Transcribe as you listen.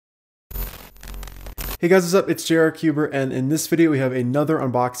Hey guys, what's up? It's JR Cuber, and in this video we have another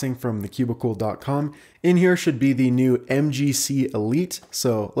unboxing from thecubicle.com. In here should be the new MGC Elite,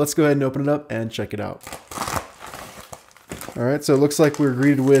 so let's go ahead and open it up and check it out. Alright, so it looks like we're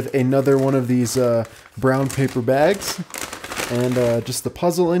greeted with another one of these brown paper bags, and just the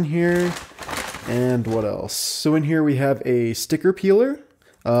puzzle in here, and what else? So in here we have a sticker peeler,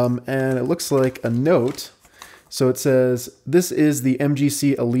 and it looks like a note. So it says, this is the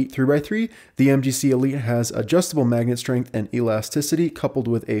MGC Elite 3x3. The MGC Elite has adjustable magnet strength and elasticity coupled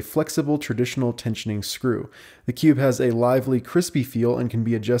with a flexible traditional tensioning screw. The cube has a lively, crispy feel and can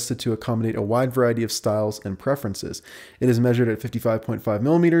be adjusted to accommodate a wide variety of styles and preferences. It is measured at 55.5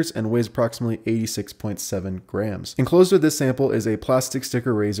 millimeters and weighs approximately 86.7 grams. Enclosed with this sample is a plastic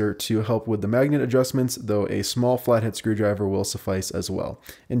sticker razor to help with the magnet adjustments, though a small flathead screwdriver will suffice as well.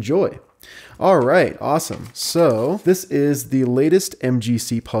 Enjoy! All right, awesome. So this is the latest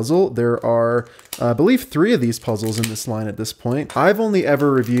MGC puzzle. There are, I believe, 3 of these puzzles in this line at this point. I've only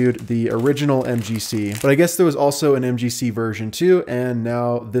ever reviewed the original MGC, but I guess there was also an MGC version too, and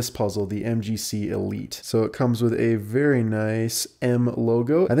now this puzzle, the MGC Elite. So it comes with a very nice M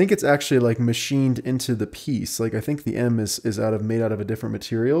logo. I think it's actually like machined into the piece. Like I think the M is made out of a different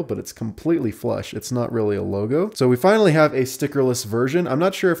material, but it's completely flush. It's not really a logo. So we finally have a stickerless version. I'm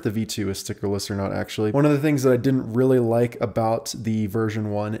not sure if the V2 is stickerless or not, actually. One of the things that I didn't really like about the version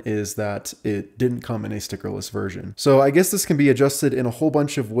 1 is that it didn't come in a stickerless version. So I guess this can be adjusted in a whole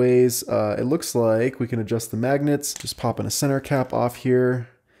bunch of ways. It looks like we can adjust the magnets, just popping a center cap off here.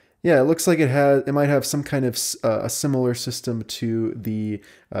 Yeah, it looks like it might have some kind of a similar system to the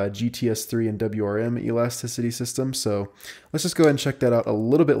GTS3 and WRM elasticity system. So let's just go ahead and check that out a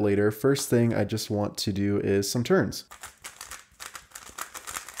little bit later. First thing I just want to do is some turns.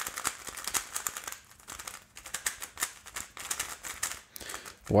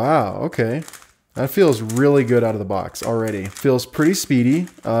 Wow, okay. That feels really good out of the box already. Feels pretty speedy,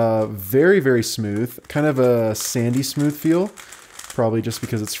 very, very smooth, kind of a sandy smooth feel, probably just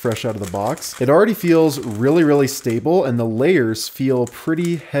because it's fresh out of the box. It already feels really, really stable, and the layers feel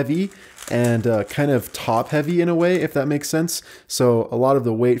pretty heavy and kind of top heavy in a way, if that makes sense. So a lot of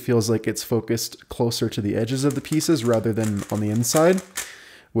the weight feels like it's focused closer to the edges of the pieces rather than on the inside,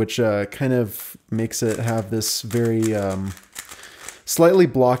 which kind of makes it have this very slightly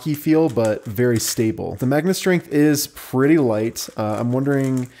blocky feel, but very stable. The magnet strength is pretty light. I'm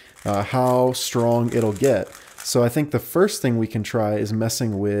wondering how strong it'll get. So I think the first thing we can try is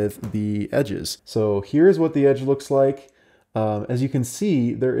messing with the edges. So here's what the edge looks like. As you can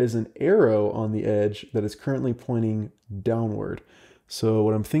see, there is an arrow on the edge that is currently pointing downward. So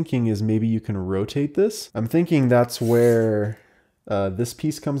what I'm thinking is maybe you can rotate this. I'm thinking that's where this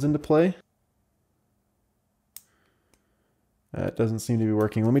piece comes into play. That doesn't seem to be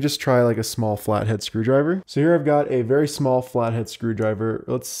working. Let me just try like a small flathead screwdriver. So here I've got a very small flathead screwdriver.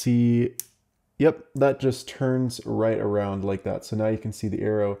 Let's see. Yep, that just turns right around like that. So now you can see the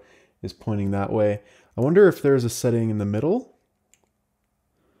arrow is pointing that way. I wonder if there's a setting in the middle.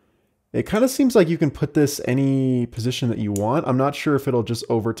 It kind of seems like you can put this any position that you want. I'm not sure if it'll just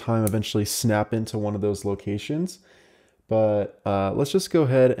over time eventually snap into one of those locations. But let's just go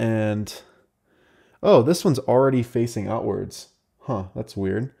ahead and... Oh, this one's already facing outwards. Huh, that's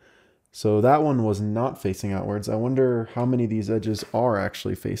weird. So that one was not facing outwards. I wonder how many of these edges are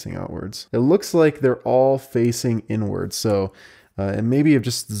actually facing outwards. It looks like they're all facing inwards. So, and maybe it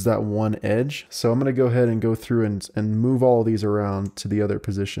just is that one edge. So I'm gonna go ahead and go through and move all these around to the other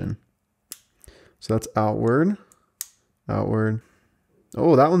position. So that's outward, outward.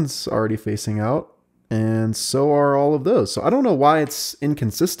 Oh, that one's already facing out. And so are all of those. So I don't know why it's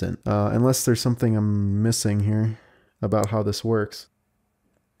inconsistent, unless there's something I'm missing here about how this works.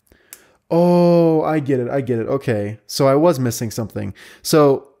 Oh, I get it. I get it. Okay. So I was missing something.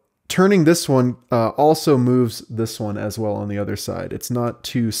 So turning this one also moves this one as well on the other side. It's not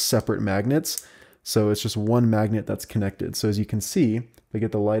 2 separate magnets. So it's just one magnet that's connected. So as you can see, if I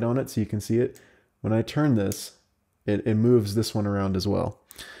get the light on it so you can see it, when I turn this, it moves this one around as well.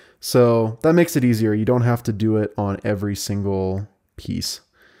 So that makes it easier. You don't have to do it on every single piece.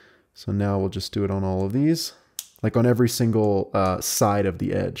 So now we'll just do it on all of these, like on every single side of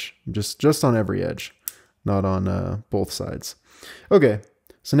the edge, just on every edge, not on both sides. Okay,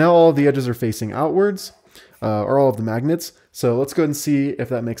 so now all of the edges are facing outwards, or all of the magnets. So let's go ahead and see if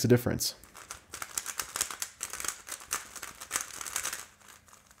that makes a difference.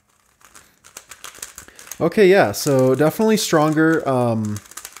 Okay, yeah, so definitely stronger.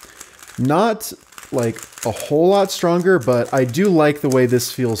 Not like a whole lot stronger, but I do like the way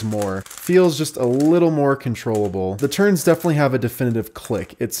this feels more. feels just a little more controllable. The turns definitely have a definitive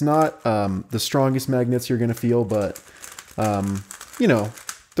click. It's not the strongest magnets you're gonna feel, but you know,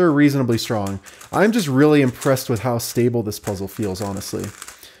 they're reasonably strong. I'm just really impressed with how stable this puzzle feels, honestly.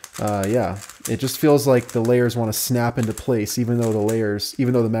 Yeah, it just feels like the layers want to snap into place, even though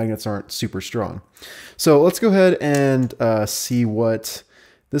the magnets aren't super strong. So let's go ahead and see what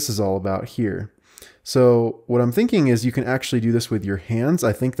this is all about here. So what I'm thinking is you can actually do this with your hands.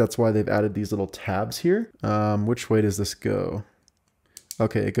 I think that's why they've added these little tabs here. Which way does this go?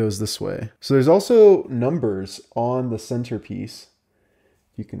 Okay, it goes this way. So there's also numbers on the centerpiece.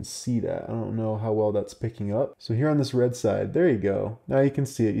 You can see that. I don't know how well that's picking up. So here on this red side, there you go. Now you can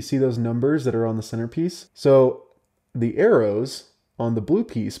see it. You see those numbers that are on the centerpiece? So the arrows on the blue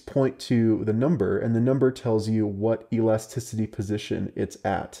piece point to the number, and the number tells you what elasticity position it's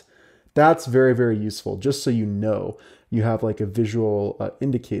at. That's very, very useful, just so you know. You have like a visual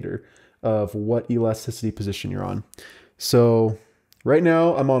indicator of what elasticity position you're on. So right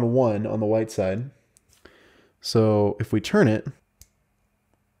now I'm on 1 on the white side. So if we turn it,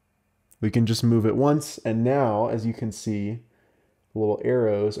 we can just move it once, and now, as you can see, the little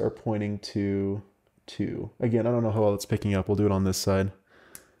arrows are pointing to 2. Again, I don't know how well it's picking up. We'll do it on this side.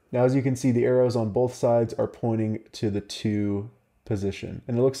 Now, as you can see, the arrows on both sides are pointing to the 2 position.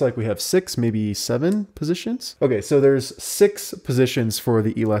 And it looks like we have 6, maybe 7 positions. Okay, so there's 6 positions for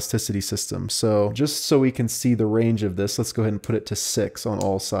the elasticity system. So just so we can see the range of this, let's go ahead and put it to 6 on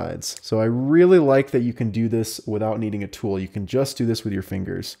all sides. So I really like that you can do this without needing a tool. You can just do this with your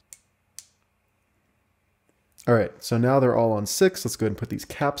fingers. All right, so now they're all on 6. Let's go ahead and put these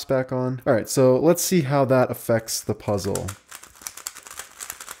caps back on. All right, so let's see how that affects the puzzle.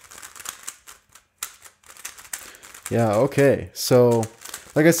 Yeah, okay. So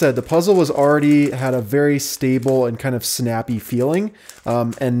like I said, the puzzle had a very stable and kind of snappy feeling,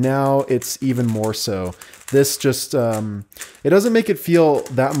 and now it's even more so. This just, it doesn't make it feel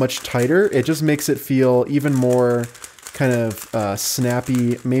that much tighter. It just makes it feel even more kind of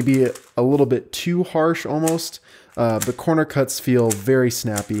snappy, maybe a little bit too harsh almost. The corner cuts feel very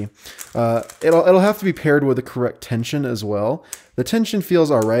snappy. It'll have to be paired with the correct tension as well. The tension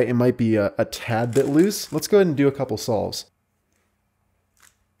feels all right. It might be a tad bit loose. Let's go ahead and do a couple solves.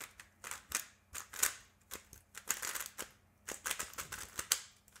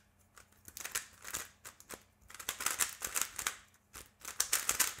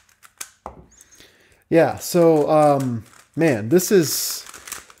 Yeah, so, man, this is,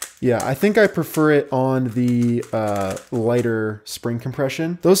 yeah, I think I prefer it on the lighter spring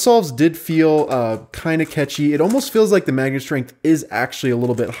compression. Those solves did feel kind of catchy. It almost feels like the magnet strength is actually a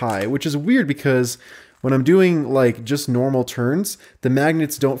little bit high, which is weird because when I'm doing like just normal turns, the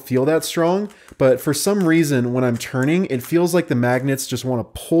magnets don't feel that strong, but for some reason when I'm turning, it feels like the magnets just want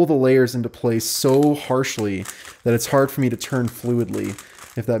to pull the layers into place so harshly that it's hard for me to turn fluidly,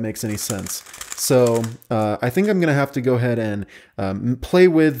 if that makes any sense. So I think I'm gonna have to go ahead and play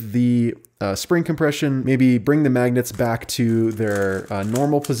with the spring compression, maybe bring the magnets back to their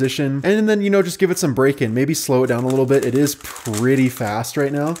normal position, and then, you know, just give it some break-in, maybe slow it down a little bit. It is pretty fast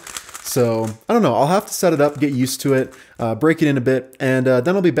right now. So I don't know, I'll have to set it up, get used to it, break it in a bit, and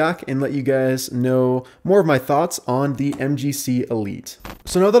then I'll be back and let you guys know more of my thoughts on the MGC Elite.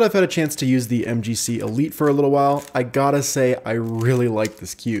 So now that I've had a chance to use the MGC Elite for a little while, I gotta say I really like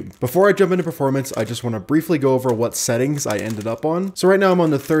this cube. Before I jump into performance, I just want to briefly go over what settings I ended up on. So right now I'm on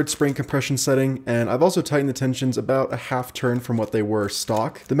the 3rd spring compression setting, and I've also tightened the tensions about a half turn from what they were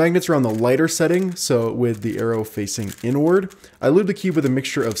stock. The magnets are on the lighter setting, so with the arrow facing inward. I lube the cube with a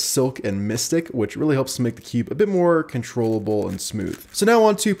mixture of silk and Mystic, which really helps to make the cube a bit more controllable and smooth. So now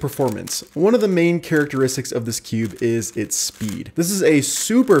on to performance. One of the main characteristics of this cube is its speed. This is a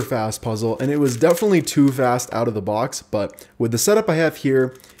super fast puzzle, and it was definitely too fast out of the box, but with the setup I have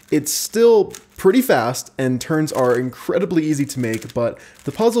here, it's still pretty fast, and turns are incredibly easy to make, but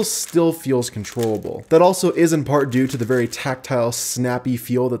the puzzle still feels controllable. That also is in part due to the very tactile, snappy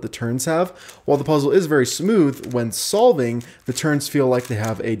feel that the turns have. While the puzzle is very smooth, when solving, the turns feel like they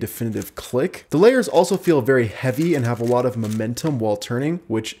have a definitive click. The layers also feel very heavy and have a lot of momentum while turning,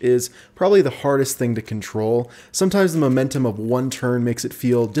 which is probably the hardest thing to control. Sometimes the momentum of one turn makes it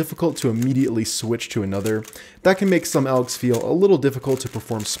feel difficult to immediately switch to another. That can make some algs feel a little difficult to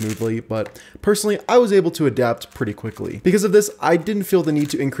perform smoothly, but personally, I was able to adapt pretty quickly. Because of this, I didn't feel the need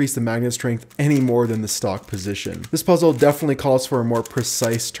to increase the magnet strength any more than the stock position. This puzzle definitely calls for a more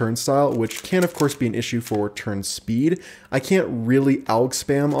precise turn style, which can of course be an issue for turn speed. I can't really alg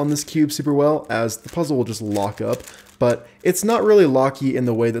spam on this cube super well, as the puzzle will just lock up. but it's not really locky in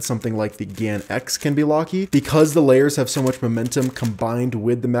the way that something like the GAN X can be locky. Because the layers have so much momentum combined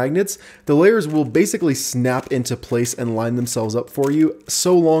with the magnets, the layers will basically snap into place and line themselves up for you,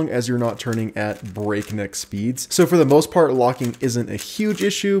 so long as you're not turning at breakneck speeds. So for the most part, locking isn't a huge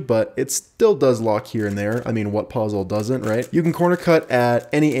issue, but it still does lock here and there. I mean, what puzzle doesn't, right? You can corner cut at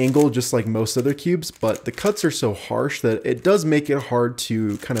any angle, just like most other cubes, but the cuts are so harsh that it does make it hard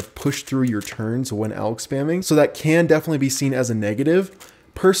to kind of push through your turns when ALK spamming. So that can definitely be seen as a negative.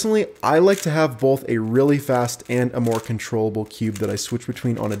 Personally, I like to have both a really fast and a more controllable cube that I switch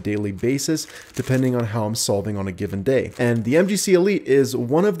between on a daily basis, depending on how I'm solving on a given day. And the MGC Elite is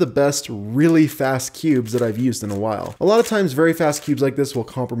one of the best really fast cubes that I've used in a while. A lot of times, very fast cubes like this will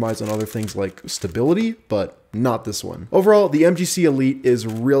compromise on other things like stability, but not this one. Overall, the MGC Elite is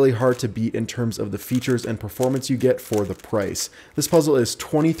really hard to beat in terms of the features and performance you get for the price. This puzzle is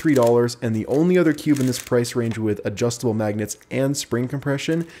 $23, and the only other cube in this price range with adjustable magnets and spring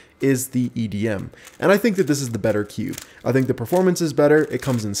compression is the EDM. And I think that this is the better cube. I think the performance is better, it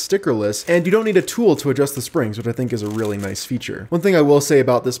comes in stickerless, and you don't need a tool to adjust the springs, which I think is a really nice feature. One thing I will say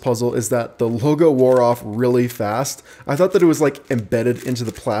about this puzzle is that the logo wore off really fast. I thought that it was like embedded into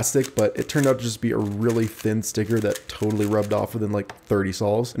the plastic, but it turned out to just be a really thin sticker that totally rubbed off within like 30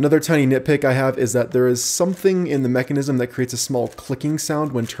 solves. Another tiny nitpick I have is that there is something in the mechanism that creates a small clicking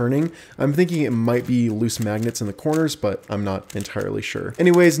sound when turning. I'm thinking it might be loose magnets in the corners, but I'm not entirely sure.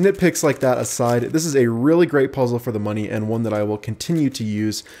 Anyways, nitpicks like that aside, this is a really great puzzle for the money and one that I will continue to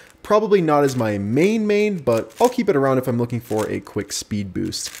use. Probably not as my main, but I'll keep it around if I'm looking for a quick speed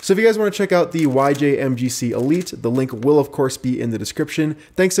boost. So if you guys want to check out the YJ MGC Elite, the link will of course be in the description.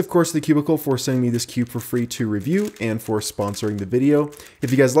 Thanks of course to the Cubicle for sending me this cube for free to review and for sponsoring the video. If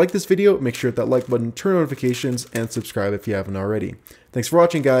you guys like this video, make sure to hit that like button, turn on notifications, and subscribe if you haven't already. Thanks for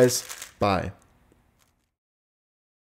watching, guys. Bye.